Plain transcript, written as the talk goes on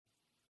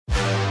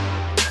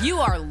You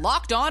are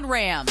Locked On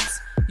Rams,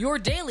 your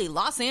daily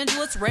Los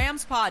Angeles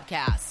Rams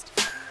podcast.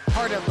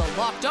 Part of the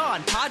Locked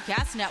On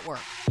Podcast Network,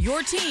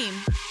 your team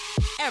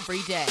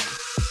every day.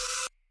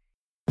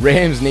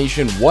 Rams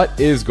Nation, what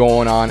is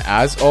going on?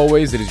 As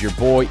always, it is your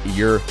boy,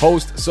 your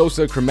host,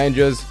 Sosa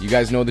Kremenjas. You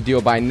guys know the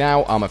deal by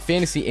now. I'm a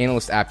fantasy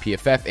analyst at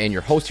PFF and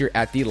your host here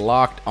at the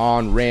Locked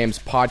On Rams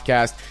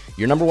podcast,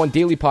 your number one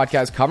daily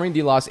podcast covering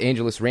the Los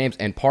Angeles Rams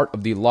and part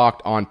of the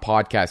Locked On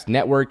Podcast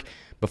Network.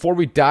 Before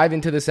we dive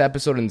into this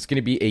episode, and it's going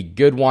to be a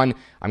good one,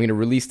 I'm going to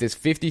release this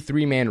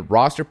 53-man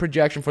roster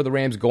projection for the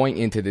Rams going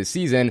into this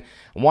season.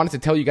 I wanted to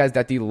tell you guys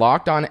that the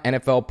Locked On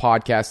NFL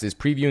podcast is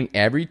previewing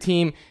every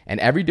team and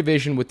every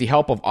division with the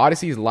help of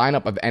Odyssey's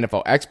lineup of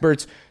NFL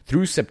experts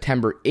through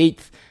September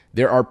 8th.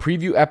 There are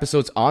preview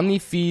episodes on the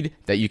feed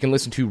that you can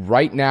listen to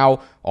right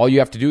now. All you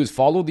have to do is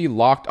follow the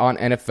Locked On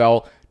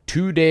NFL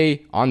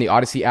today on the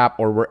Odyssey app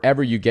or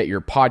wherever you get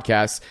your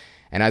podcasts.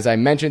 And as I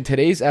mentioned,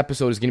 today's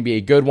episode is going to be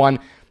a good one.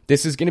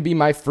 This is going to be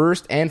my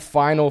first and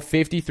final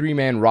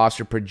 53-man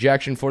roster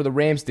projection for the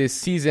Rams this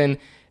season.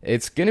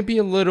 It's going to be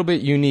a little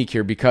bit unique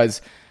here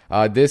because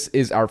this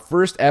is our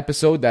first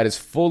episode that is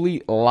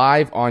fully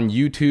live on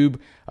YouTube.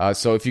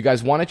 So if you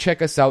guys want to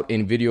check us out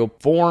in video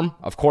form,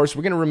 of course,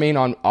 we're going to remain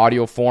on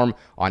audio form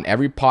on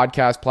every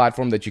podcast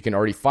platform that you can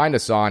already find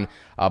us on.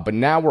 But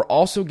now we're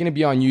also going to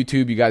be on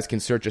YouTube. You guys can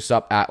search us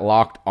up at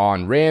Locked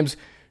On Rams.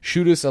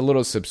 Shoot us a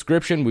little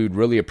subscription. We would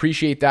really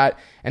appreciate that.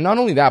 And not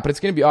only that, but it's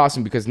going to be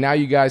awesome because now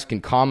you guys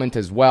can comment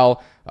as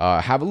well.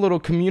 Have a little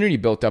community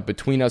built up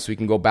between us. We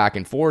can go back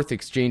and forth,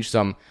 exchange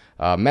some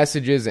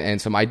messages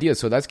and some ideas.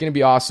 So that's going to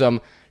be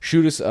awesome.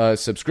 Shoot us a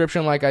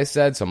subscription, like I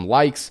said, some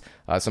likes,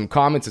 some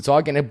comments. It's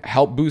all going to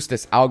help boost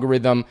this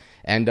algorithm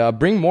and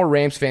bring more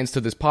Rams fans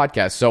to this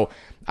podcast. So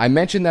I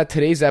mentioned that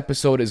today's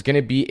episode is going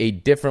to be a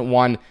different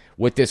one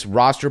with this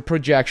roster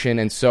projection.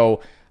 And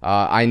so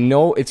I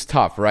know it's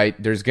tough, right?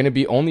 There's going to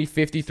be only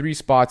 53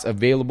 spots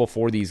available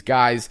for these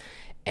guys,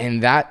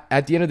 and that,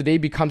 at the end of the day,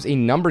 becomes a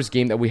numbers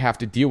game that we have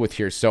to deal with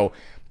here. So,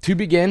 to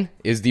begin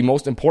is the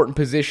most important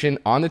position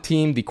on the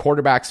team, the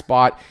quarterback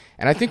spot,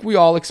 and I think we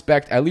all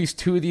expect at least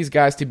two of these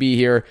guys to be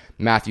here.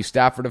 Matthew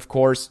Stafford, of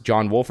course,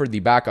 John Wolford,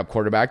 the backup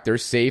quarterback, they're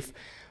safe.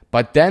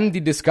 But then the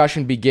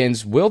discussion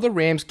begins, will the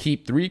Rams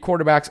keep three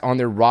quarterbacks on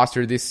their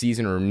roster this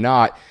season or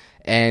not?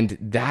 And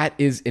that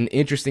is an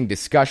interesting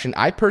discussion.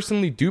 I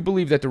personally do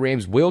believe that the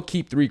Rams will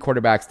keep three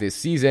quarterbacks this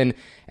season,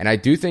 and I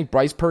do think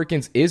Bryce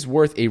Perkins is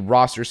worth a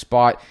roster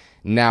spot.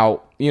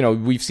 Now,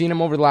 we've seen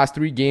him over the last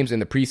 3 games in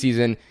the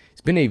preseason.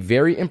 He's been a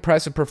very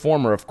impressive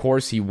performer. Of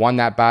course, he won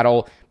that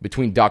battle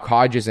between Duck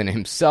Hodges and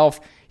himself.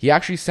 He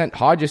actually sent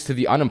Hodges to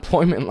the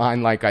unemployment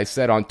line, like I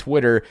said on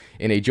Twitter,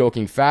 in a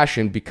joking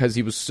fashion because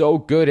he was so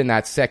good in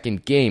that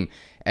second game.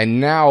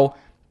 And now,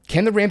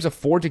 can the Rams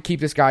afford to keep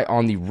this guy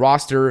on the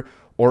roster?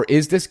 Or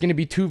is this going to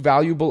be too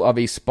valuable of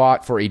a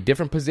spot for a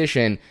different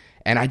position?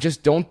 And I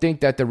just don't think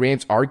that the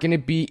Rams are going to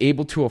be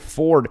able to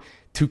afford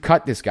to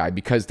cut this guy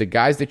because the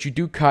guys that you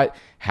do cut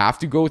have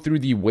to go through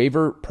the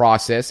waiver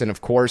process. And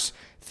of course,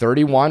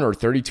 31 or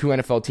 32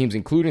 NFL teams,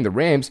 including the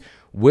Rams,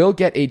 will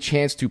get a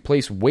chance to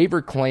place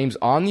waiver claims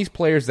on these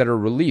players that are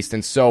released.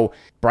 And so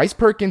Bryce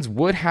Perkins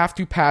would have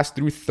to pass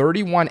through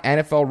 31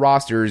 NFL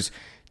rosters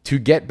to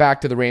get back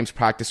to the Rams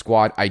practice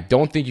squad. I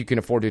don't think you can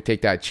afford to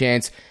take that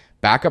chance.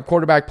 Backup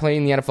quarterback play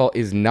in the NFL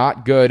is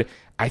not good.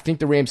 I think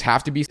the Rams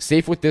have to be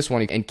safe with this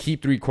one and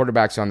keep three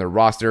quarterbacks on their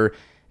roster.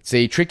 It's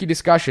a tricky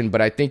discussion,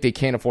 but I think they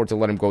can't afford to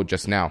let him go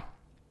just now.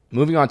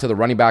 Moving on to the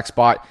running back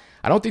spot,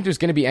 I don't think there's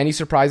going to be any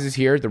surprises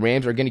here. The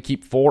Rams are going to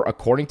keep 4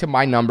 according to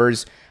my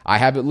numbers. I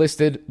have it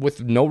listed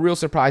with no real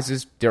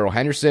surprises. Darrell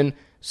Henderson,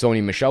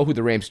 Sony Michel, who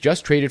the Rams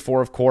just traded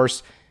for, of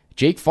course.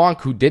 Jake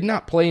Funk, who did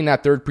not play in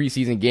that third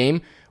preseason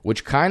game,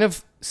 which kind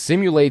of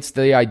simulates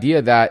the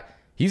idea that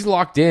he's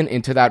locked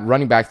into that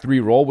running back 3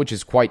 role, which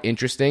is quite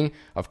interesting.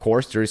 Of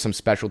course, there is some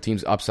special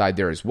teams upside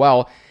there as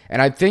well.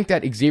 And I think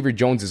that Xavier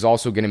Jones is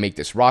also going to make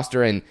this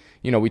roster. And,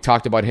 we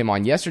talked about him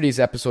on yesterday's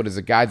episode as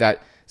a guy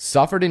that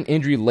suffered an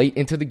injury late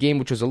into the game,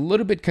 which was a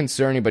little bit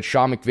concerning. But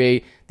Sean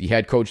McVay, the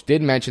head coach,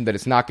 did mention that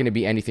it's not going to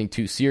be anything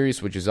too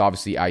serious, which is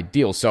obviously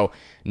ideal. So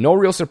no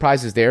real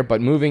surprises there. But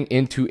moving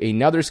into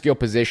another skill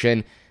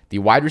position, the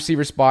wide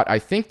receiver spot, I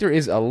think there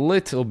is a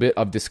little bit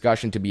of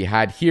discussion to be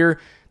had here.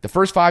 The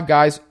first 5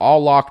 guys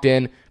all locked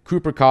in: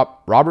 Cooper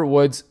Kupp, Robert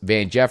Woods,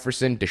 Van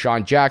Jefferson,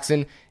 Deshaun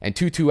Jackson, and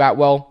Tutu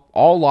Atwell.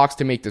 All locks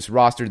to make this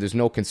roster. There's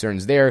no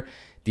concerns there.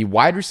 The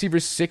wide receiver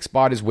 6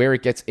 spot is where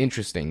it gets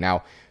interesting.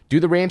 Now,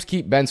 do the Rams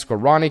keep Ben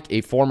Skowronek,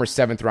 a former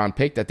 7th-round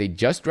pick that they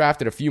just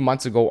drafted a few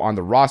months ago, on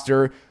the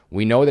roster?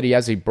 We know that he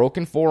has a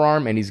broken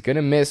forearm and he's going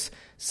to miss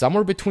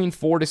somewhere between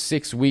 4 to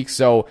 6 weeks.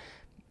 So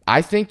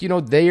I think,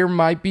 there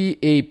might be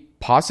a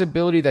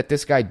possibility that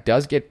this guy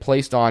does get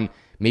placed on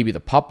maybe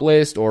the PUP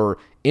list or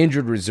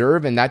injured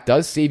reserve, and that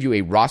does save you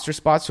a roster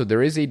spot. So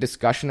there is a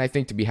discussion, I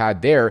think, to be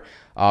had there.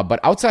 But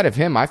outside of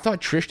him, I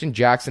thought Tristan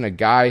Jackson, a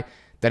guy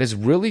that has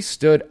really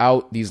stood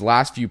out these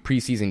last few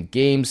preseason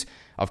games.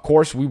 Of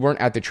course, we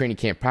weren't at the training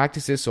camp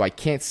practices, so I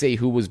can't say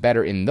who was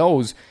better in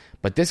those,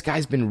 but this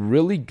guy's been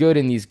really good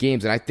in these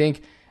games, and I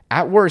think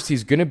at worst,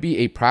 he's going to be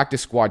a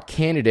practice squad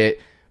candidate,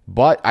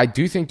 but I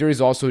do think there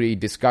is also a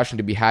discussion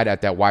to be had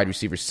at that wide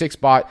receiver 6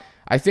 spot.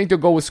 I think they'll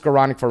go with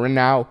Skoranek for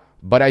now,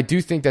 but I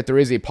do think that there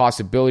is a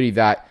possibility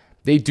that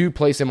they do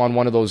place him on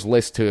one of those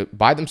lists to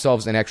buy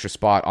themselves an extra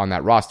spot on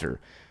that roster.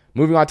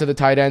 Moving on to the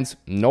tight ends,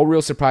 no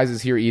real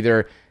surprises here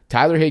either.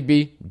 Tyler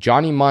Higbee,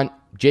 Johnny Mundt,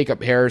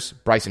 Jacob Harris,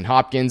 Brycen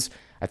Hopkins.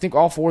 I think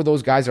all 4 of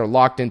those guys are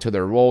locked into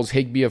their roles.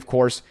 Higbee, of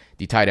course,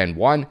 the tight end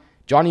 1.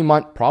 Johnny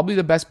Mundt, probably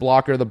the best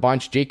blocker of the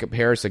bunch. Jacob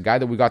Harris, a guy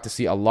that we got to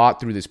see a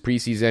lot through this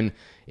preseason.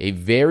 A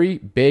very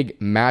big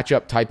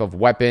matchup type of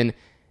weapon.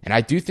 And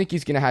I do think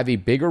he's going to have a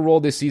bigger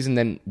role this season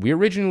than we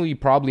originally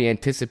probably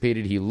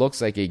anticipated. He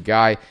looks like a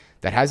guy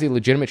that has a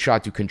legitimate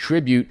shot to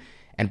contribute.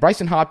 And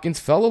Brycen Hopkins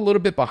fell a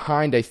little bit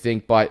behind, I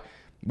think. But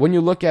when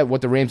you look at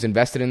what the Rams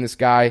invested in this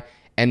guy,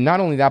 and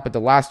not only that, but the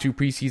last 2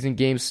 preseason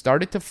games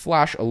started to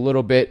flash a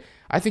little bit,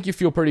 I think you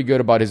feel pretty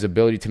good about his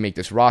ability to make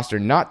this roster.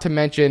 Not to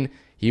mention,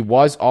 he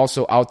was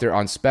also out there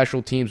on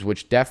special teams,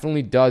 which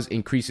definitely does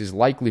increase his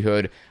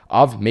likelihood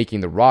of making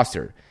the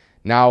roster.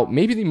 Now,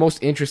 maybe the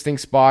most interesting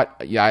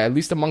spot, at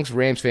least amongst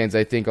Rams fans,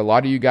 I think a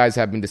lot of you guys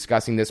have been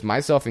discussing this,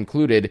 myself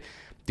included,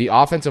 the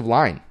offensive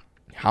line.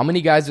 How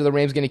many guys are the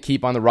Rams going to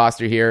keep on the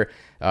roster here?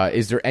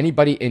 Is there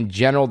anybody in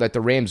general that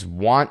the Rams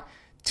want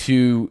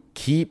to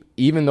keep,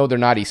 even though they're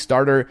not a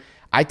starter?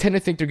 I tend to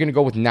think they're going to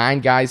go with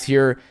 9 guys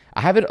here.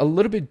 I have it a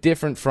little bit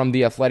different from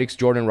the Athletics'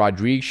 Jordan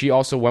Rodriguez. She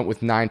also went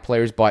with 9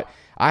 players, but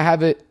I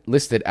have it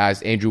listed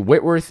as Andrew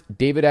Whitworth,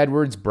 David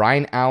Edwards,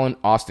 Brian Allen,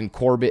 Austin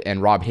Corbett,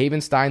 and Rob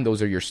Havenstein.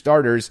 Those are your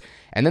starters.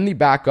 And then the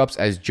backups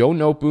as Joe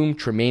Noteboom,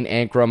 Tremaine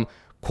Ankrum,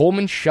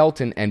 Coleman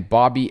Shelton, and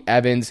Bobby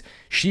Evans.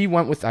 She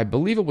went with, I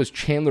believe it was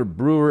Chandler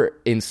Brewer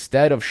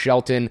instead of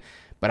Shelton,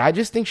 but I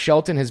just think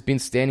Shelton has been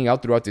standing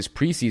out throughout this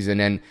preseason,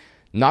 and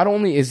not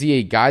only is he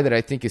a guy that I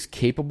think is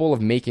capable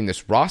of making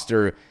this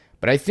roster,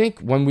 but I think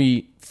when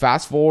we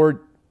fast forward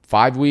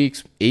 5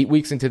 weeks, 8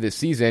 weeks into this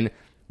season,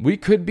 we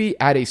could be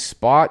at a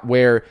spot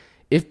where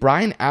if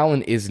Brian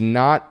Allen is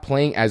not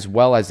playing as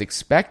well as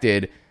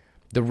expected,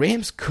 the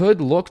Rams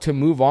could look to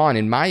move on,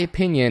 in my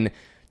opinion,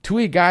 to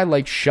a guy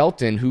like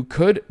Shelton who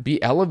could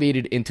be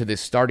elevated into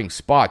this starting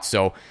spot.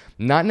 So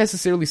not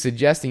necessarily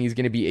suggesting he's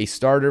going to be a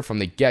starter from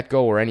the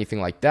get-go or anything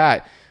like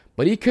that,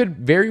 but he could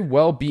very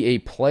well be a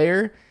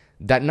player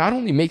that not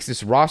only makes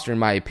this roster, in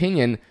my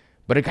opinion,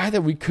 but a guy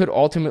that we could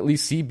ultimately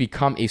see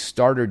become a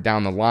starter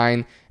down the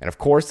line. And of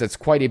course, that's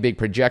quite a big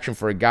projection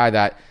for a guy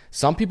that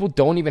some people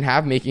don't even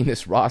have making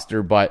this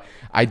roster, but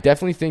I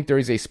definitely think there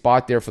is a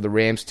spot there for the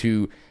Rams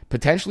to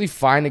potentially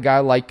find a guy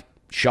like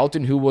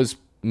Shelton, who was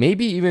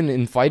maybe even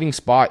in fighting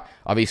spot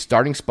of a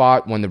starting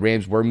spot when the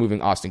Rams were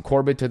moving Austin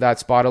Corbett to that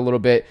spot a little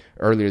bit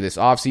earlier this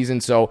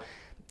offseason. So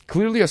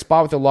clearly a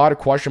spot with a lot of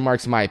question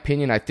marks, in my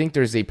opinion. I think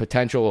there's a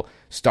potential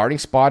starting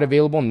spot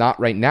available, not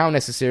right now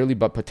necessarily,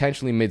 but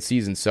potentially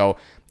midseason. So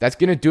that's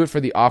going to do it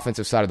for the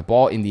offensive side of the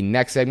ball. In the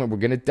next segment, we're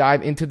going to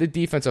dive into the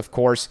defense, of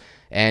course,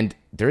 and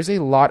there's a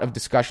lot of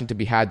discussion to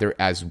be had there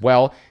as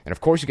well. And of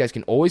course, you guys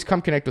can always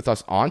come connect with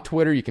us on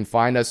Twitter. You can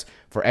find us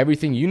for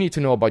everything you need to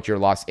know about your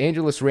Los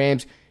Angeles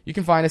Rams. You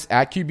can find us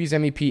at QB's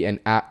MEP and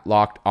at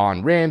Locked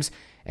On Rams.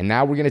 And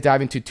now we're going to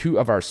dive into 2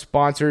 of our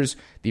sponsors.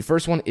 The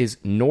first one is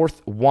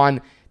North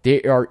One.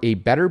 They are a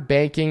better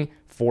banking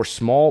for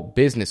small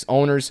business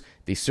owners.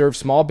 They serve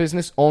small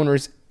business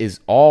owners is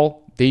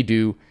all they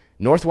do.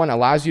 North One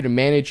allows you to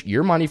manage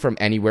your money from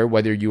anywhere,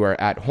 whether you are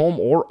at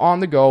home or on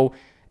the go.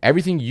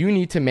 Everything you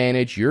need to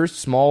manage your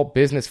small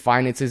business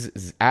finances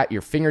is at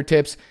your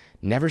fingertips.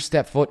 Never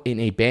step foot in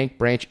a bank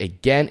branch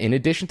again. In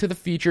addition to the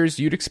features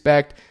you'd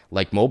expect,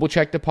 like mobile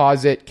check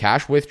deposit,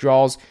 cash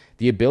withdrawals,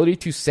 the ability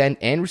to send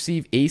and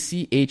receive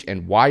ACH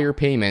and wire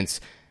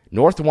payments,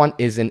 North One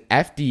is an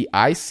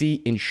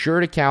FDIC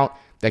insured account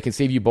that can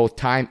save you both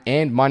time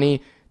and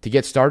money. To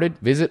get started,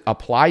 visit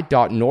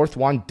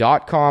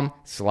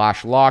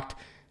apply.northone.com/locked.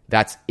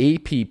 That's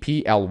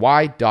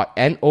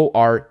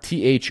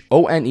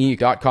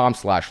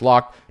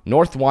apply.northone.com/locked.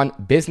 North One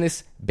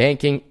Business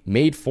Banking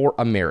made for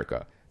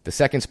America. The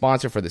second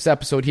sponsor for this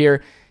episode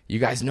here, you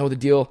guys know the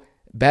deal.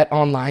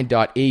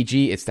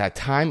 BetOnline.ag. It's that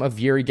time of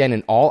year again,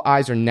 and all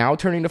eyes are now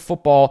turning to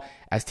football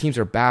as teams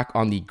are back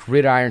on the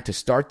gridiron to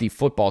start the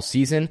football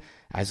season.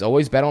 As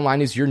always,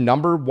 BetOnline is your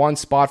number one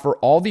spot for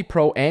all the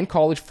pro and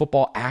college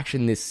football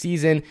action this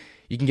season.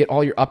 You can get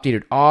all your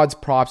updated odds,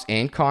 props,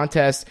 and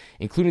contests,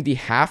 including the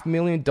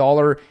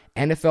 $500,000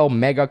 NFL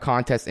Mega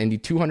Contest and the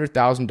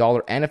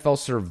 $200,000 NFL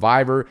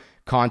Survivor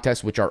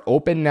Contest, which are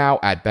open now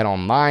at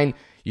BetOnline.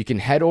 You can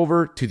head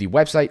over to the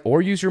website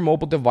or use your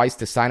mobile device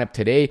to sign up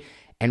today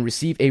and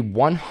receive a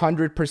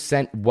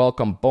 100%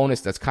 welcome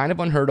bonus. That's kind of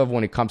unheard of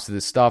when it comes to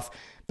this stuff.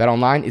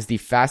 BetOnline is the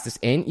fastest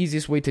and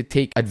easiest way to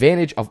take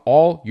advantage of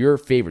all your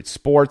favorite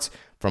sports,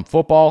 from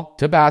football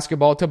to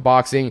basketball to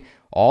boxing,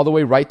 all the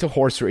way right to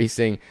horse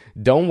racing.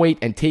 Don't wait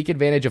and take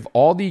advantage of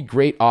all the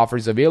great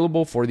offers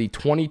available for the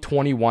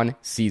 2021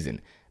 season.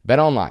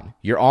 BetOnline,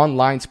 your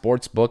online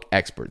sportsbook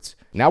experts.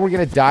 Now we're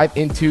going to dive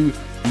into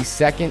the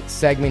second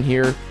segment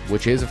here,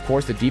 which is, of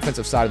course, the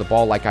defensive side of the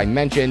ball. Like I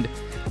mentioned,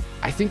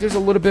 I think there's a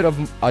little bit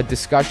of a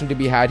discussion to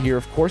be had here.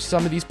 Of course,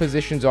 some of these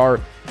positions are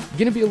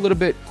going to be a little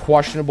bit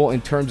questionable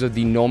in terms of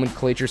the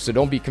nomenclature, so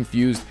don't be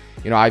confused.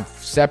 I've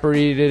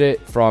separated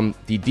it from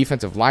the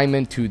defensive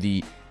linemen to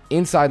the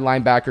inside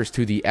linebackers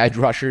to the edge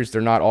rushers.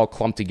 They're not all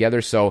clumped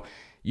together, so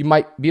you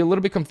might be a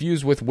little bit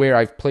confused with where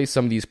I've placed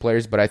some of these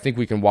players, but I think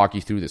we can walk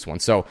you through this one.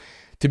 So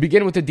to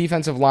begin with the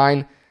defensive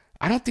line,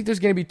 I don't think there's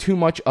going to be too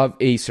much of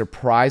a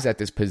surprise at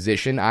this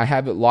position. I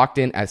have it locked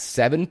in as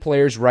 7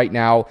 players right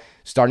now,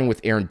 starting with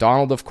Aaron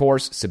Donald, of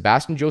course,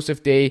 Sebastian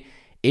Joseph-Day,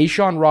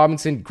 A'Shawn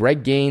Robinson,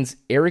 Greg Gaines,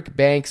 Eric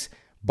Banks,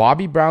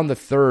 Bobby Brown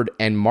III,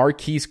 and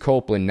Marquise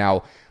Copeland.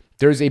 Now,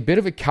 there's a bit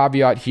of a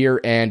caveat here,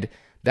 and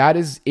that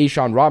is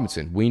A'Shawn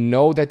Robinson. We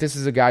know that this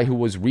is a guy who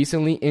was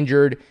recently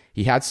injured.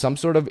 He had some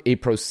sort of a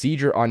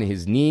procedure on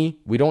his knee.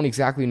 We don't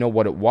exactly know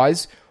what it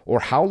was or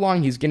how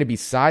long he's going to be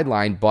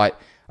sidelined, but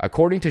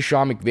according to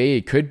Sean McVay,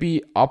 it could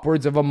be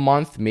upwards of a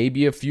month,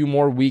 maybe a few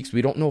more weeks.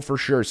 We don't know for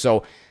sure.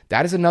 So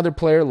that is another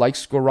player like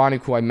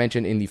Skowronek, who I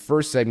mentioned in the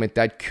first segment,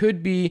 that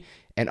could be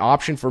an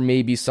option for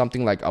maybe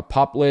something like a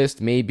pup list,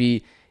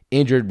 maybe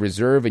injured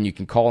reserve, and you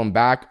can call him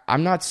back.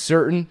 I'm not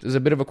certain. There's a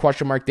bit of a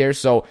question mark there.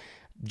 So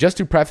just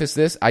to preface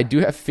this, I do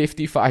have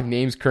 55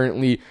 names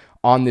currently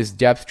on this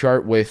depth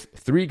chart with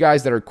 3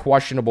 guys that are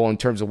questionable in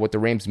terms of what the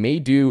Rams may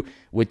do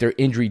with their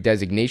injury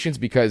designations,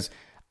 because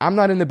I'm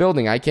not in the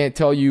building. I can't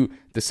tell you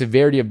the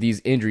severity of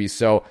these injuries,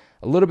 so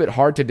a little bit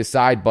hard to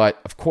decide,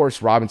 but of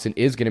course Robinson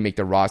is going to make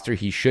the roster.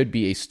 He should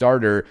be a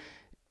starter.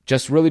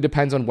 Just really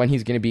depends on when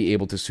he's going to be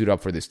able to suit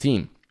up for this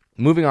team.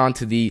 Moving on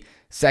to the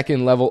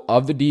second level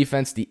of the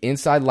defense, the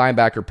inside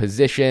linebacker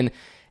position,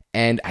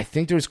 and I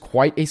think there's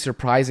quite a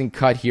surprising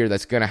cut here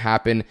that's going to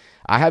happen.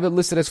 I have it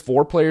listed as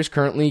 4 players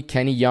currently: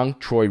 Kenny Young,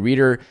 Troy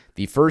Reeder,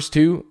 the first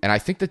 2, and I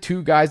think the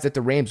 2 guys that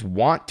the Rams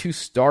want to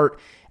start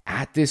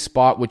at this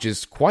spot, which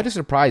is quite a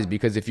surprise,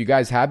 because if you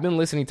guys have been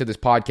listening to this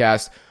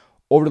podcast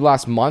over the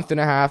last month and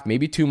a half,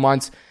 maybe 2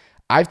 months,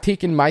 I've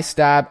taken my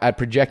stab at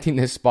projecting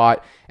this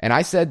spot, and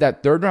I said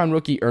that 3rd-round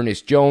rookie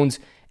Ernest Jones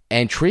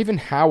and Travin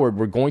Howard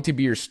were going to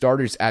be your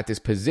starters at this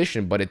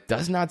position, but it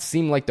does not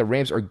seem like the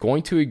Rams are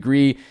going to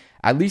agree,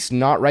 at least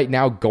not right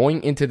now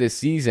going into this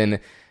season,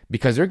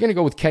 because they're going to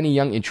go with Kenny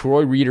Young and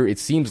Troy Reeder, it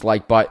seems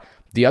like. But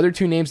the other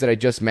 2 names that I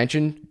just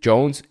mentioned,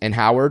 Jones and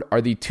Howard,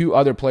 are the 2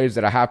 other players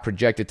that I have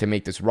projected to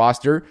make this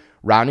roster,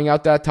 rounding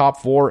out that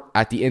top 4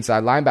 at the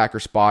inside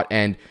linebacker spot.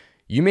 And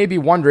you may be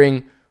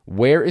wondering,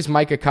 where is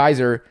Micah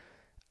Kiser?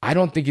 I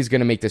don't think he's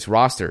going to make this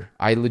roster.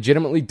 I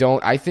legitimately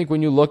don't. I think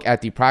when you look at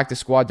the practice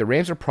squad, the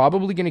Rams are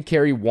probably going to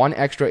carry 1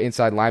 extra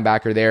inside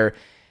linebacker there.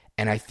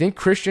 And I think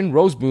Christian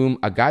Roseboom,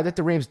 a guy that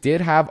the Rams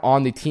did have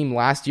on the team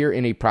last year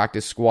in a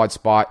practice squad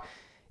spot,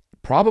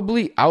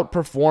 probably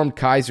outperformed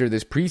Kiser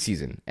this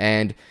preseason.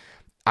 And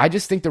I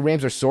just think the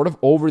Rams are sort of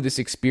over this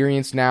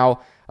experience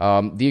now.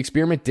 The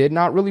experiment did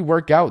not really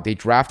work out. They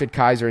drafted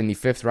Kiser in the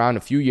 5th round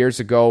a few years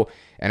ago,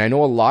 and I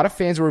know a lot of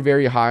fans were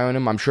very high on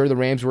him. I'm sure the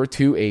Rams were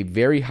too. A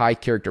very high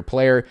character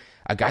player,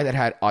 a guy that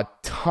had a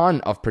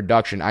ton of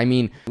production. I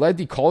mean, led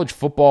the college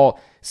football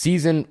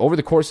season over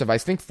the course of, I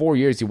think, 4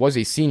 years. He was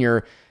a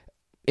senior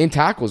in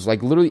tackles,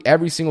 like literally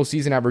every single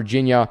season at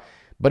Virginia,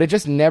 but it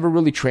just never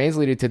really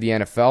translated to the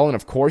NFL. And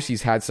of course,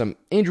 he's had some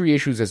injury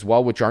issues as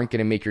well, which aren't going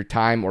to make your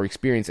time or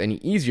experience any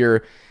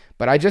easier.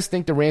 But I just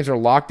think the Rams are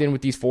locked in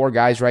with these 4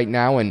 guys right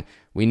now, and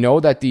we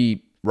know that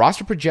the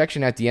roster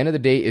projection at the end of the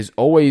day is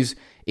always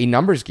a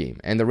numbers game,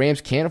 and the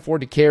Rams can't afford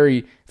to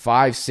carry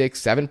 5,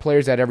 6, 7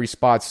 players at every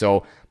spot.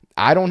 So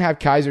I don't have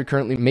Kiser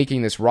currently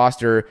making this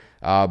roster,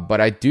 but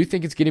I do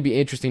think it's going to be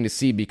interesting to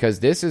see, because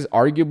this is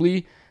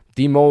arguably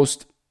the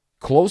most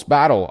close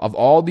battle of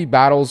all the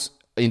battles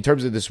in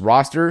terms of this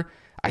roster.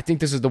 I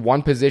think this is the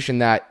one position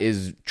that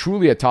is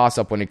truly a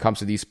toss-up when it comes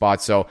to these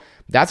spots. So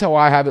that's how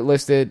I have it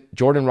listed.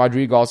 Jordan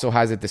Rodrigue also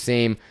has it the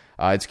same.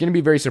 It's going to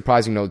be very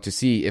surprising, though, to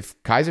see if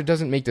Kiser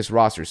doesn't make this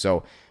roster.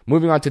 So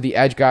moving on to the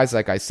edge guys,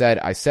 like I said,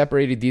 I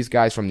separated these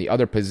guys from the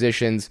other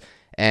positions,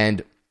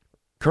 and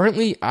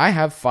currently I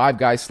have 5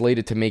 guys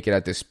slated to make it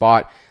at this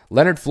spot: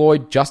 Leonard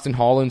Floyd, Justin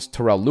Hollins,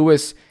 Terrell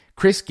Lewis,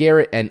 Chris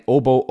Garrett, and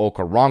Obo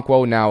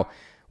Okoronkwo. Now,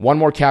 one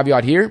more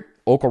caveat here.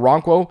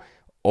 Okoronkwo,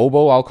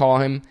 Obo, I'll call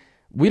him,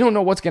 we don't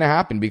know what's going to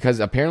happen, because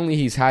apparently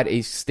he's had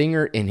a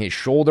stinger in his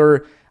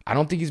shoulder. I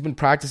don't think he's been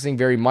practicing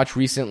very much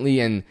recently.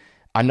 And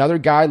another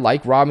guy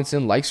like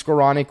Robinson, like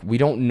Skowronek, we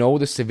don't know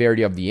the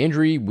severity of the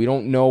injury. We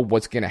don't know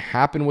what's going to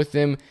happen with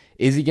him.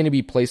 Is he going to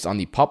be placed on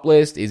the PUP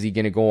list? Is he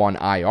going to go on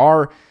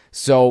IR?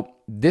 So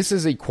this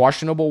is a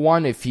questionable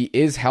one. If he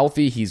is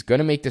healthy, he's going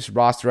to make this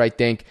roster, I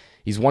think.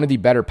 He's one of the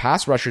better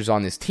pass rushers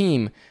on this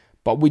team,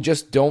 but we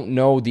just don't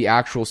know the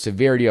actual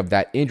severity of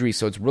that injury,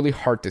 so it's really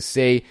hard to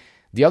say.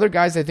 The other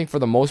guys, I think, for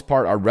the most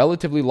part, are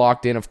relatively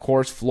locked in. Of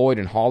course, Floyd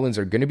and Hollins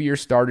are going to be your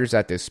starters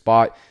at this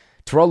spot.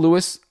 Terrell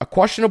Lewis, a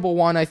questionable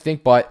one, I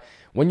think, but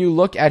when you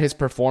look at his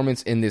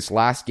performance in this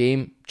last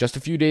game just a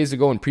few days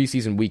ago in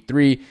preseason week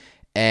 3,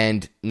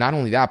 and not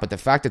only that, but the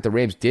fact that the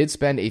Rams did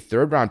spend a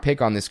 3rd-round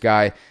pick on this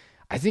guy,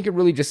 I think it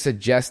really just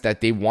suggests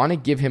that they want to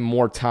give him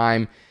more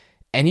time.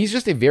 And he's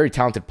just a very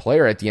talented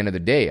player at the end of the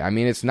day. I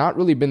mean, it's not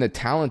really been the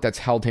talent that's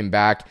held him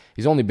back.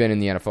 He's only been in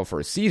the NFL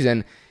for a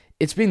season.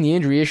 It's been the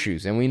injury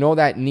issues. And we know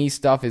that knee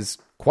stuff is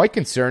quite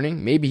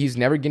concerning. Maybe he's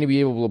never going to be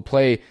able to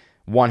play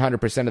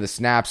 100% of the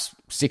snaps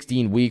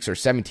 16 weeks or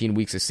 17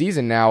 weeks a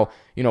season now,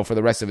 for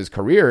the rest of his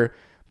career.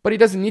 But he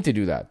doesn't need to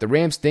do that. The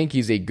Rams think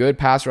he's a good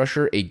pass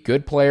rusher, a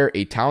good player,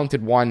 a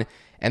talented one.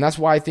 And that's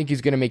why I think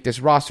he's going to make this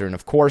roster. And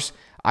of course,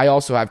 I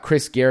also have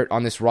Chris Garrett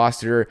on this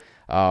roster.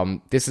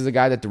 This is a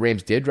guy that the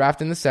Rams did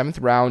draft in the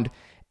 7th round,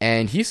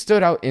 and he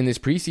stood out in this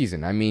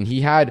preseason. I mean,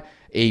 he had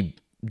a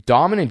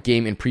dominant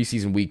game in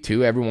preseason week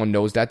 2. Everyone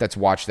knows that. That's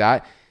watched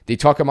that. They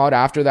took him out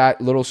after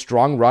that little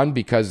strong run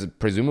because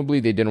presumably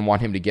they didn't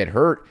want him to get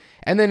hurt.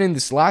 And then in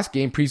this last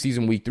game,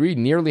 preseason week 3,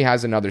 nearly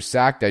has another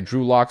sack that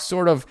Drew Lock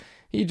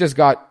he just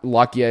got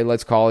lucky,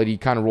 let's call it. He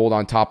kind of rolled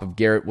on top of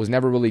Garrett, was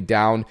never really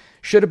down.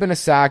 Should have been a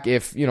sack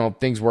if,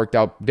 things worked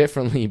out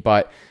differently,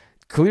 but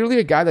clearly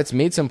a guy that's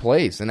made some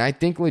plays. And I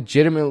think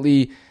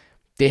legitimately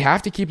they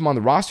have to keep him on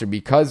the roster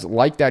because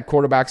like that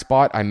quarterback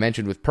spot I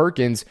mentioned with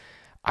Perkins,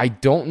 I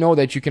don't know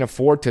that you can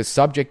afford to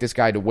subject this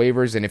guy to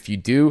waivers. And if you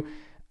do,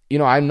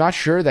 I'm not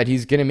sure that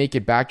he's going to make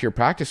it back to your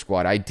practice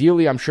squad.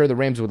 Ideally, I'm sure the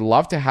Rams would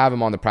love to have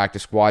him on the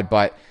practice squad,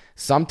 but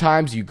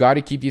sometimes you got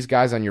to keep these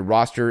guys on your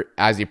roster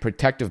as a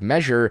protective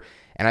measure.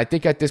 And I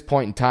think at this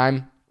point in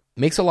time, it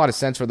makes a lot of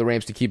sense for the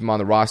Rams to keep him on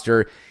the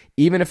roster.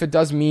 Even if it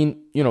does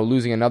mean,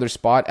 losing another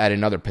spot at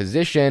another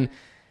position,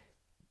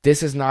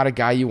 this is not a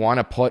guy you want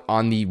to put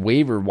on the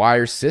waiver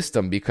wire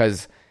system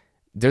because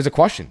there's a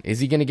question. Is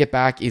he going to get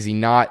back? Is he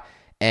not?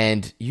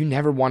 And you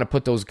never want to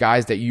put those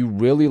guys that you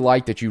really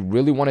like, that you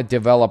really want to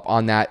develop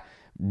on that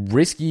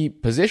risky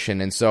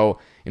position. And so,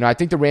 I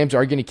think the Rams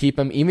are going to keep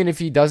him, even if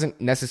he doesn't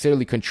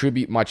necessarily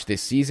contribute much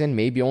this season,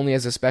 maybe only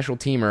as a special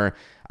teamer.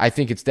 I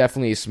think it's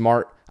definitely a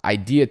smart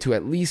idea to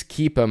at least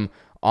keep him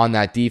on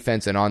that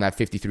defense and on that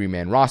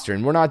 53-man roster.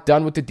 And we're not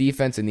done with the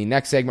defense. In the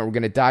next segment, we're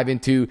going to dive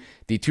into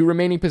the 2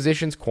 remaining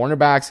positions,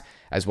 cornerbacks,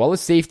 as well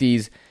as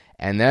safeties.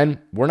 And then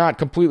we're not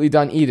completely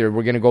done either.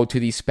 We're going to go to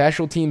the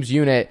special teams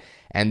unit.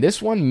 And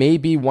this one may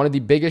be one of the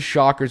biggest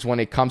shockers when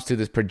it comes to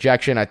this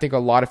projection. I think a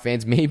lot of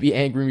fans may be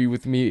angry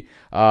with me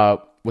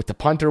with the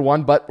punter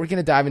one, but we're going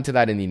to dive into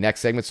that in the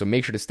next segment, so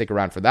make sure to stick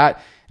around for that.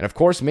 And of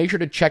course, make sure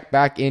to check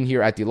back in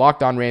here at the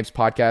Locked On Rams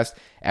podcast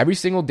every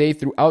single day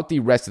throughout the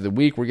rest of the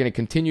week. We're going to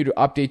continue to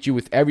update you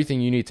with everything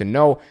you need to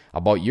know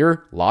about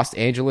your Los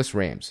Angeles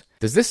Rams.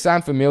 Does this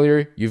sound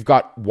familiar? You've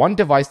got one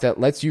device that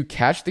lets you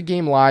catch the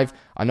game live,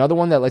 another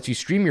one that lets you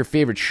stream your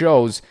favorite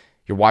shows,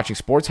 you're watching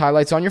sports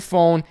highlights on your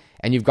phone,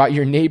 and you've got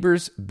your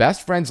neighbor's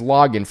best friend's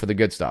login for the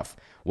good stuff.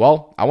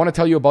 Well, I want to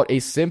tell you about a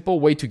simple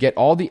way to get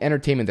all the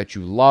entertainment that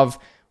you love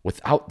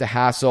without the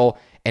hassle,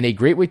 and a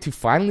great way to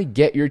finally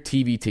get your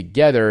TV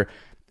together.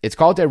 It's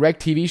called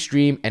DirecTV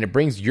Stream, and it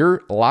brings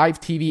your live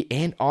TV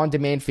and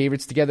on-demand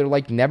favorites together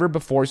like never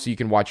before, so you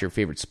can watch your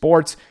favorite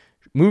sports,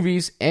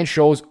 movies, and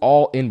shows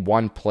all in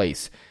one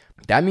place.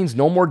 That means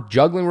no more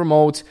juggling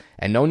remotes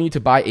and no need to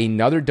buy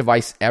another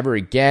device ever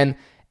again.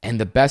 And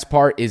the best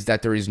part is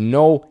that there is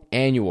no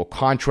annual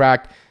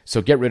contract.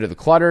 So get rid of the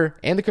clutter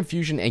and the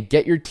confusion and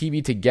get your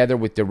TV together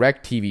with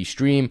DirecTV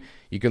Stream.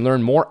 You can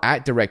learn more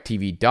at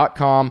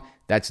directtv.com.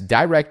 That's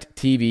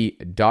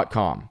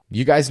directtv.com.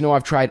 You guys know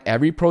I've tried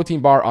every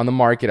protein bar on the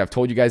market. I've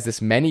told you guys this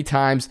many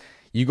times.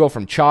 You go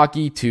from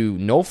chalky to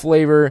no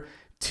flavor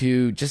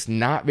to just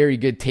not very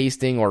good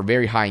tasting or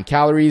very high in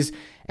calories.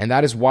 And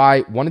that is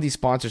why one of these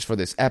sponsors for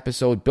this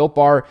episode, Built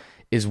Bar,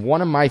 is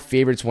one of my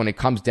favorites when it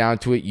comes down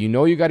to it. You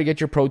know you got to get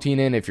your protein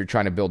in if you're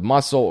trying to build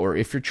muscle or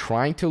if you're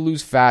trying to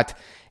lose fat.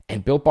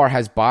 And Built Bar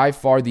has by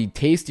far the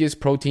tastiest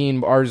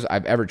protein bars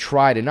I've ever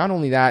tried. And not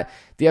only that,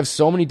 they have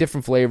so many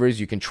different flavors.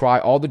 You can try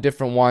all the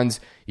different ones.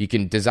 You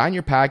can design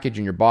your package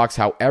and your box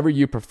however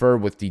you prefer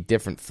with the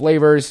different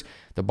flavors.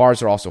 The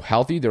bars are also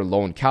healthy. They're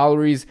low in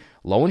calories,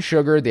 low in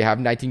sugar. They have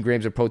 19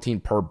 grams of protein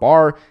per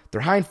bar.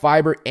 They're high in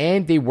fiber,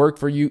 and they work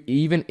for you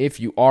even if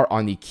you are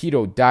on the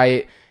keto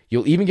diet.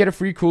 You'll even get a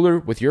free cooler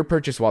with your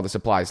purchase while the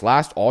supplies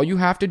last. All you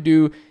have to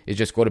do is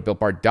just go to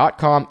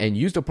BuiltBar.com and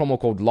use the promo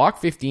code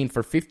LOCK15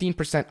 for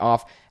 15%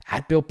 off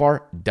at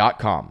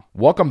BuiltBar.com.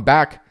 Welcome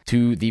back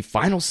to the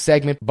final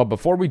segment. But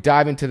before we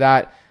dive into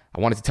that, I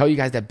wanted to tell you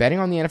guys that betting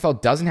on the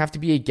NFL doesn't have to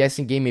be a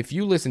guessing game. If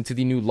you listen to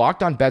the new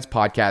Locked On Bets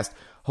podcast,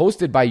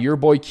 hosted by your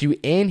boy Q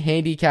and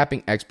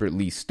handicapping expert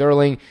Lee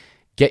Sterling,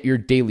 get your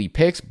daily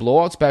picks,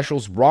 blowout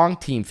specials, wrong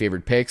team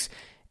favorite picks,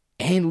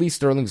 and Lee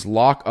Sterling's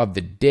lock of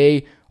the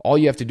day. All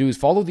you have to do is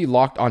follow the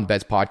Locked On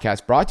Bets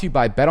podcast, brought to you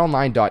by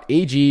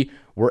betonline.ag,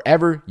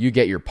 wherever you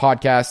get your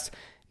podcasts.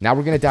 Now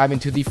we're going to dive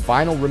into the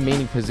final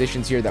remaining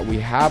positions here that we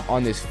have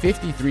on this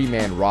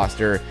 53-man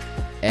roster.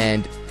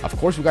 And of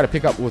course, we got to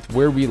pick up with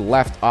where we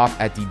left off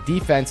at the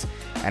defense.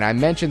 And I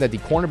mentioned that the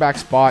cornerback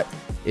spot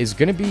is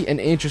going to be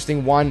an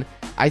interesting one.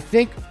 I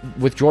think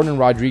with Jordan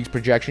Rodriguez's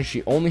projection,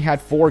 she only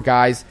had 4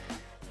 guys.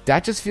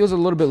 That just feels a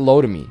little bit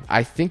low to me.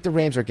 I think the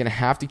Rams are going to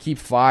have to keep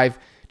 5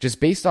 just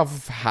based off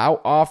of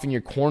how often your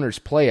corners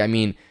play. I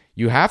mean,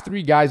 you have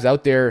 3 guys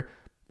out there,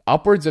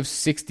 upwards of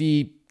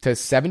 60 to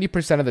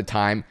 70% of the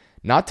time.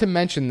 Not to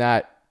mention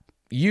that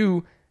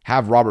you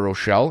have Robert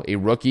Rochelle, a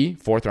rookie,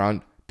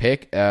 4th-round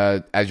pick,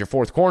 as your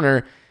fourth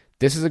corner.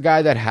 This is a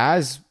guy that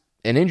has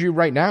an injury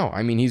right now.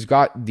 I mean, he's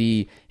got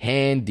the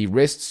hand, the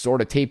wrist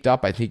sort of taped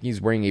up. I think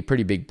he's wearing a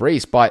pretty big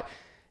brace, but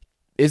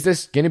is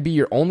this going to be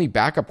your only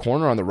backup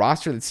corner on the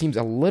roster? That seems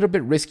a little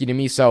bit risky to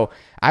me. So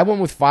I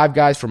went with 5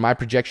 guys for my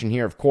projection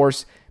here. Of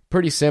course,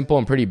 pretty simple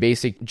and pretty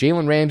basic.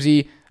 Jalen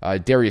Ramsey,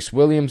 Darius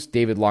Williams,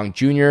 David Long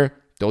Jr.,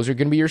 those are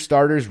going to be your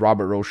starters.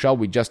 Robert Rochelle,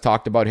 we just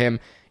talked about him.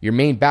 Your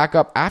main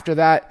backup. After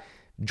that,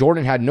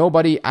 Jordan had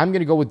nobody. I'm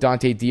going to go with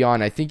Dante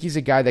Dion. I think he's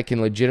a guy that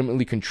can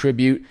legitimately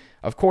contribute.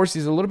 Of course,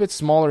 he's a little bit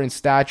smaller in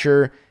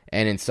stature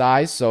and in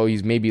size, so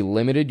he's maybe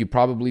limited. You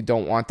probably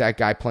don't want that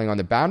guy playing on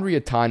the boundary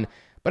a ton.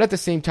 But at the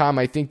same time,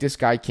 I think this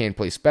guy can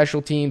play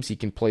special teams. He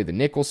can play the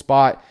nickel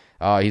spot.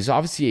 He's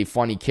obviously a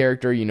funny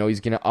character. He's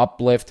going to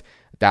uplift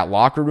that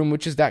locker room,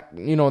 which is that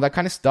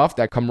kind of stuff,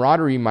 that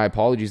camaraderie,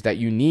 that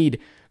you need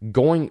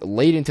going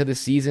late into the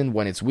season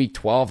when it's week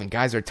 12 and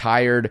guys are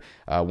tired,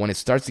 when it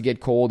starts to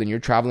get cold and you're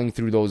traveling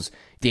through those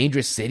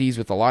dangerous cities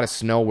with a lot of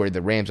snow, where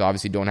the Rams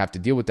obviously don't have to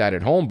deal with that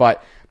at home.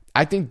 But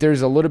I think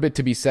there's a little bit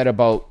to be said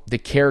about the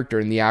character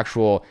and the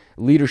actual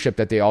leadership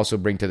that they also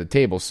bring to the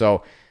table.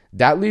 So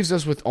that leaves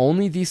us with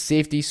only the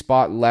safety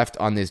spot left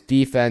on this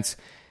defense.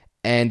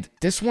 And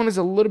this one is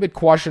a little bit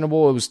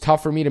questionable. It was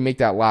tough for me to make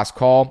that last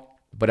call,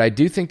 but I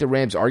do think the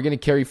Rams are going to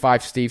carry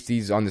 5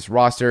 safeties on this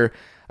roster.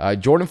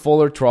 Jordan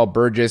Fuller, Terrell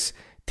Burgess,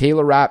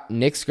 Taylor Rapp,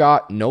 Nick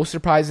Scott, no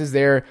surprises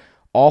there.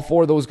 All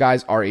 4 of those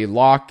guys are a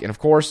lock. And of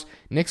course,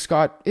 Nick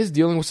Scott is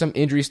dealing with some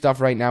injury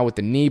stuff right now with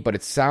the knee, but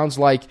it sounds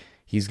like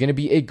he's going to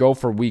be a go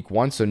for week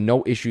 1, so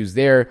no issues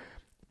there.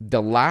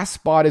 The last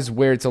spot is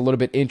where it's a little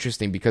bit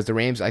interesting, because the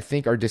Rams, I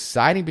think, are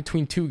deciding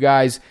between 2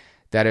 guys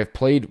that have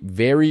played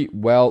very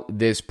well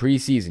this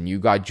preseason. You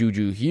got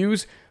Juju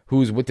Hughes,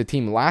 who's with the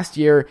team last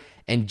year,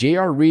 and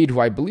J.R. Reed,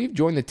 who I believe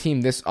joined the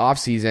team this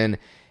offseason.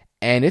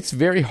 And it's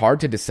very hard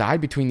to decide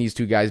between these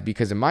 2 guys,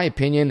 because in my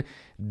opinion,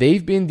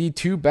 they've been the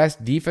 2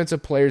 best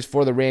defensive players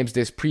for the Rams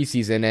this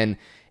preseason. And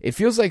it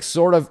feels like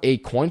sort of a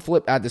coin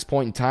flip at this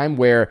point in time,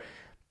 where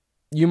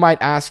you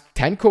might ask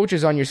 10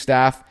 coaches on your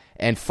staff,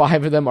 and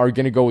 5 of them are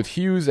going to go with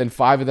Hughes, and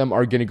 5 of them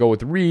are going to go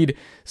with Reed.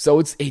 So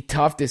it's a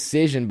tough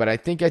decision, but I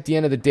think at the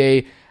end of the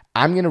day,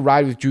 I'm going to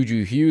ride with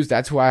Juju Hughes.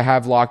 That's who I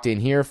have locked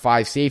in here,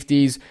 5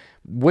 safeties.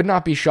 Would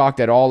not be shocked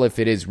at all if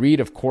it is Reed.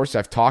 Of course,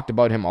 I've talked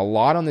about him a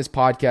lot on this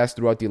podcast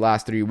throughout the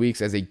last 3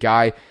 weeks as a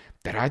guy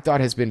that I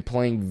thought has been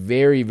playing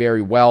very,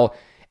 very well.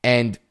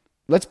 And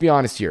let's be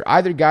honest here,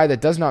 either guy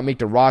that does not make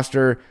the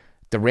roster,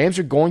 the Rams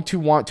are going to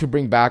want to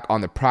bring back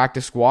on the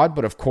practice squad,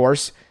 but of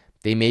course,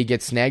 they may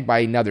get snagged by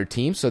another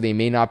team, so they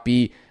may not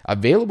be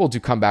available to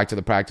come back to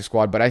the practice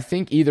squad. But I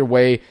think either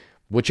way,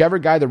 whichever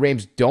guy the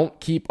Rams don't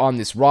keep on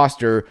this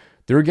roster,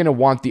 they're going to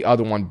want the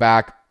other one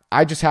back.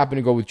 I just happen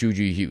to go with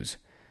Juju Hughes.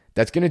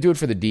 That's going to do it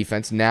for the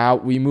defense. Now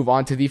we move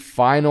on to the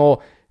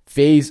final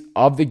phase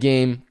of the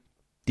game,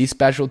 the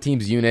special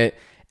teams unit.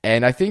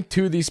 And I think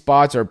 2 of these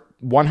spots are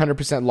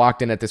 100%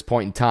 locked in at this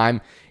point in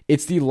time.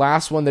 It's the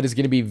last one that is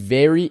going to be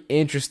very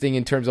interesting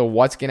in terms of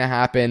what's going to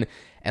happen.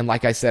 And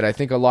like I said, I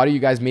think a lot of you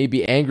guys may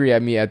be angry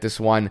at me at this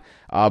one.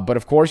 But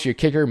of course, your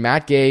kicker,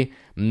 Matt Gay,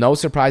 no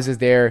surprises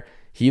there.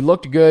 He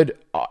looked good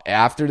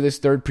after this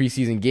 3rd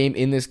preseason game.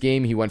 In this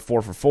game, he went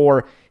 4 for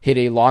 4, hit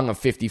a long of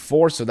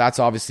 54, so that's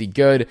obviously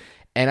good.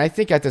 And I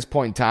think at this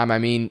point in time, I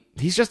mean,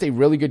 he's just a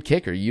really good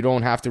kicker. You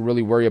don't have to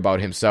really worry about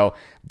him. So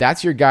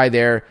that's your guy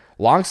there.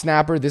 Long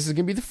snapper, this is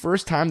going to be the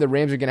first time the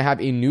Rams are going to have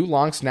a new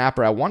long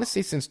snapper, I want to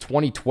say since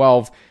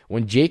 2012,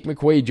 when Jake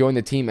McQuaid joined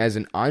the team as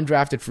an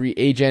undrafted free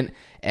agent.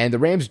 And the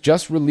Rams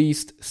just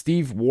released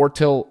Steve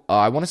Wartill,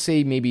 I want to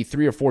say maybe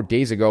 3 or 4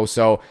 days ago.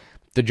 So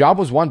the job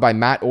was won by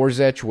Matt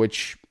Orzech,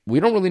 which we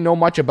don't really know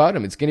much about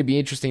him. It's going to be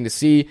interesting to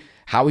see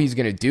how he's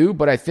going to do.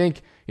 But I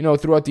think,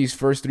 throughout these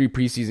first 3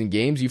 preseason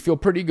games, you feel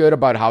pretty good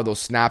about how those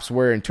snaps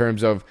were in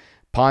terms of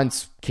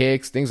punts,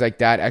 kicks, things like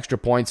that, extra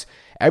points.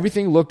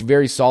 Everything looked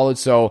very solid.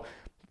 So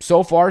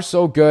far,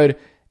 so good.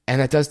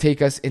 And that does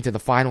take us into the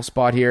final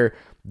spot here,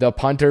 the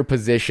punter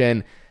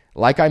position.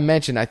 Like I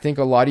mentioned, I think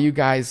a lot of you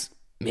guys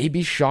may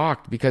be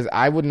shocked, because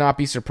I would not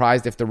be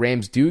surprised if the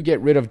Rams do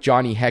get rid of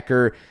Johnny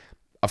Hekker.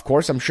 Of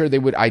course, I'm sure they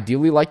would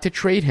ideally like to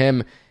trade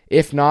him.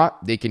 If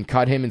not, they can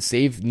cut him and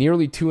save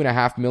nearly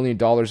 $2.5 million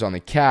on the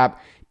cap,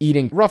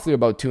 eating roughly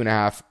about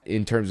 2.5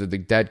 in terms of the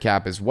dead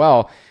cap as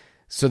well.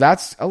 So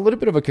that's a little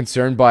bit of a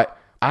concern, but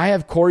I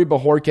have Corey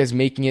Bojorquez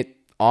making it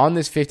on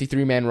this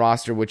 53-man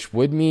roster, which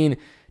would mean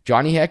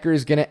Johnny Hekker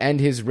is going to end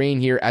his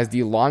reign here as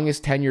the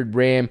longest tenured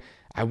Ram.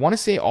 I want to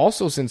say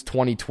also since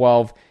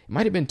 2012. It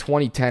might have been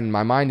 2010.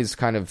 My mind is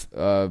kind of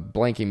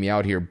blanking me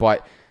out here,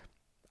 but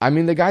I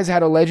mean, the guy's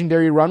had a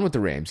legendary run with the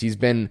Rams. He's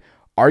been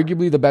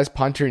arguably the best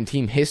punter in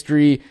team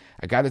history,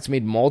 a guy that's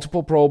made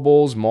multiple Pro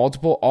Bowls,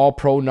 multiple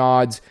All-Pro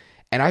nods.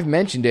 And I've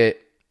mentioned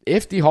it,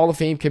 if the Hall of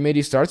Fame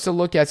committee starts to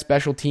look at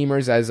special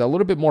teamers as a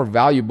little bit more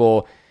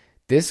valuable,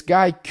 this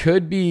guy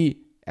could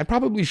be, and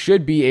probably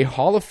should be, a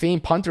Hall of Fame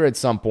punter at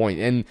some point.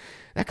 And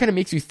that kind of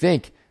makes you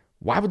think,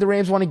 why would the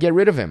Rams want to get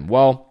rid of him?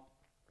 Well,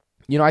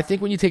 I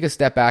think when you take a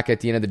step back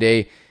at the end of the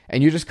day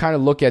and you just kind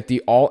of look at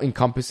the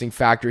all-encompassing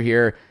factor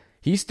here,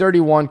 he's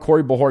 31,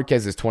 Corey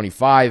Bojorquez is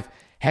 25.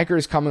 Hekker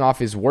is coming off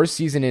his worst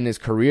season in his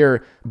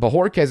career.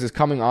 Bojorquez is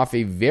coming off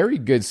a very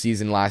good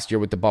season last year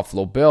with the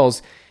Buffalo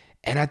Bills.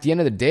 And at the end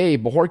of the day,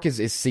 Bojorquez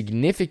is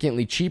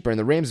significantly cheaper, and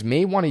the Rams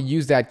may want to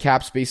use that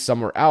cap space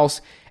somewhere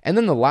else. And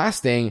then the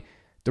last thing,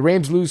 the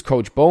Rams lose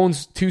Coach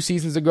Bones 2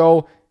 seasons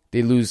ago.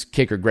 They lose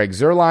kicker Greg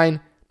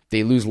Zuerlein.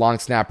 They lose long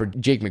snapper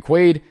Jake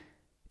McQuaid.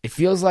 It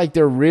feels like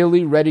they're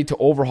really ready to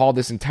overhaul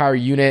this entire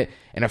unit.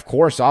 And of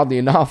course, oddly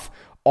enough,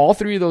 all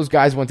 3 of those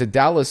guys went to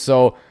Dallas.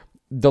 So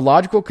the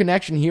logical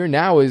connection here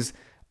now is,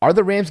 are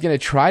the Rams going to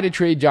try to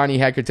trade Johnny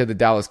Hekker to the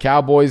Dallas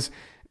Cowboys?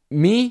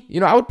 Me,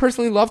 I would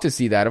personally love to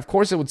see that. Of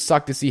course, it would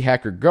suck to see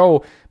Hekker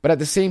go, but at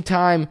the same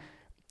time,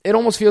 it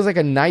almost feels like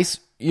a nice,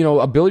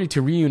 ability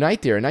to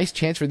reunite there. A nice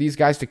chance for these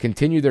guys to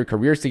continue their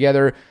careers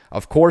together.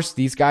 Of course,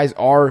 these guys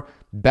are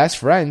best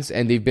friends,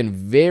 and they've been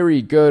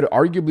very good,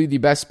 arguably the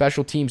best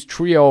special teams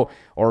trio,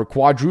 or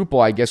quadruple,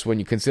 I guess, when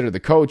you consider the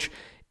coach,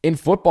 in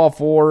football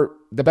for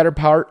the better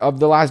part of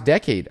the last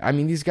decade. I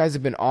mean, these guys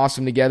have been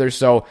awesome together.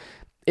 So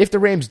if the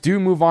Rams do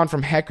move on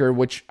from Hekker,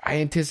 which I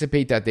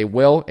anticipate that they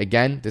will,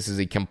 again, this is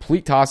a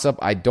complete toss-up.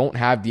 I don't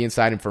have the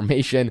inside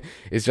information.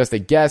 It's just a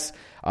guess.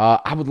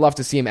 I would love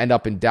to see him end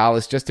up in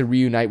Dallas just to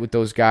reunite with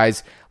those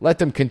guys, let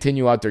them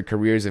continue out their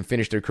careers and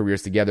finish their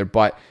careers together.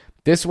 But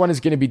this one is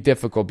going to be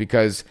difficult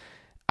because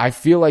I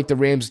feel like the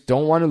Rams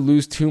don't want to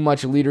lose too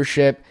much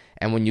leadership.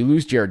 And when you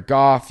lose Jared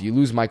Goff, you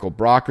lose Michael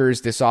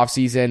Brockers this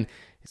offseason,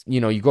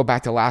 you go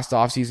back to last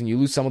offseason, you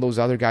lose some of those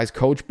other guys,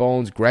 Coach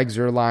Bones, Greg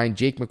Zuerlein,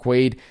 Jake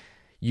McQuaid.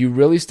 You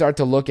really start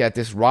to look at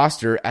this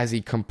roster as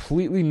a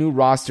completely new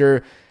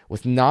roster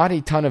with not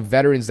a ton of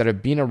veterans that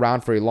have been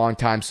around for a long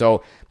time.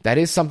 So that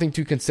is something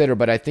to consider.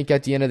 But I think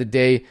at the end of the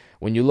day,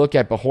 when you look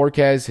at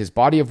Bojorquez, his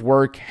body of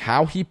work,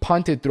 how he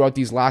punted throughout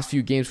these last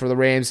few games for the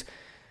Rams,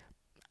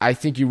 I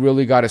think you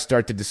really got to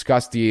start to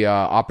discuss the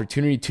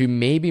opportunity to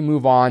maybe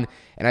move on.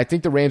 And I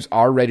think the Rams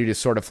are ready to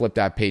sort of flip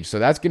that page. So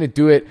that's going to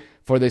do it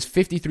for this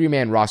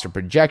 53-man roster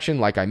projection.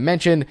 Like I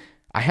mentioned,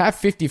 I have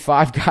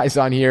 55 guys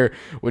on here,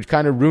 which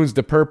kind of ruins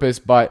the purpose,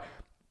 but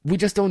we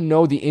just don't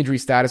know the injury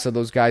status of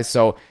those guys.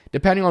 So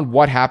depending on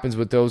what happens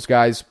with those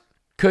guys,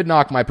 could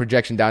knock my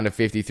projection down to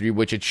 53,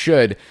 which it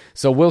should.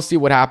 So we'll see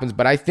what happens.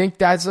 But I think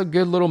that's a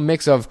good little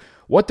mix of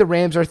what the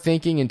Rams are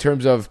thinking in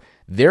terms of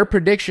their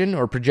prediction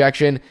or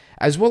projection,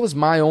 as well as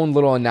my own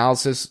little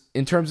analysis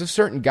in terms of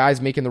certain guys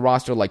making the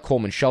roster, like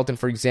Coleman Shelton,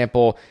 for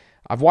example.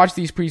 I've watched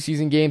these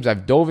preseason games.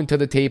 I've dove into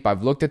the tape.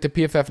 I've looked at the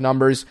PFF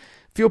numbers.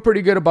 Feel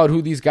pretty good about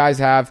who these guys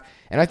have.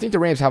 And I think the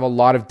Rams have a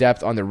lot of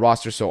depth on their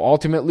roster. So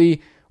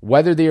ultimately,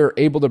 whether they are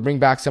able to bring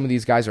back some of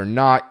these guys or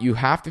not, you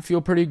have to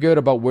feel pretty good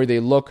about where they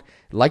look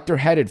like they're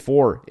headed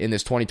for in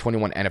this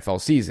 2021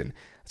 NFL season.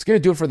 That's going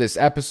to do it for this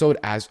episode.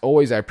 As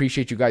always, I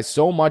appreciate you guys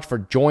so much for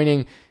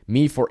joining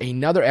me for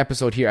another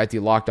episode here at the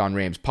Locked On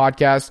Rams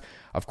podcast.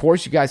 Of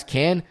course, you guys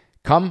can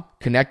come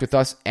connect with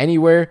us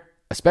anywhere,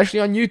 especially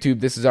on YouTube.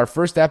 This is our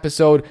first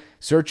episode.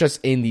 Search us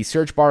in the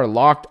search bar,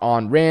 Locked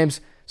On Rams.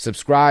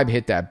 Subscribe,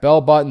 hit that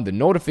bell button, the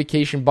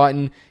notification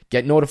button,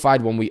 get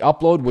notified when we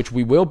upload, which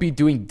we will be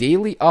doing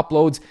daily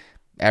uploads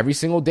every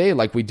single day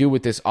like we do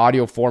with this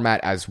audio format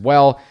as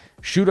well.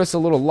 Shoot us a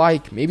little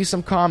like, maybe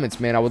some comments,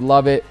 man. I would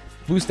love it.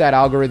 Boost that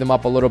algorithm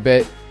up a little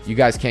bit. You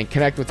guys can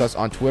connect with us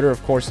on Twitter,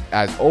 of course,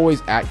 as always,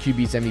 at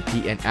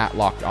QBsMVP and at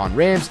Locked On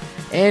Rams.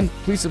 And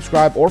please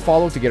subscribe or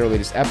follow to get our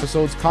latest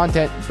episodes,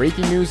 content,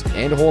 breaking news,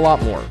 and a whole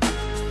lot more.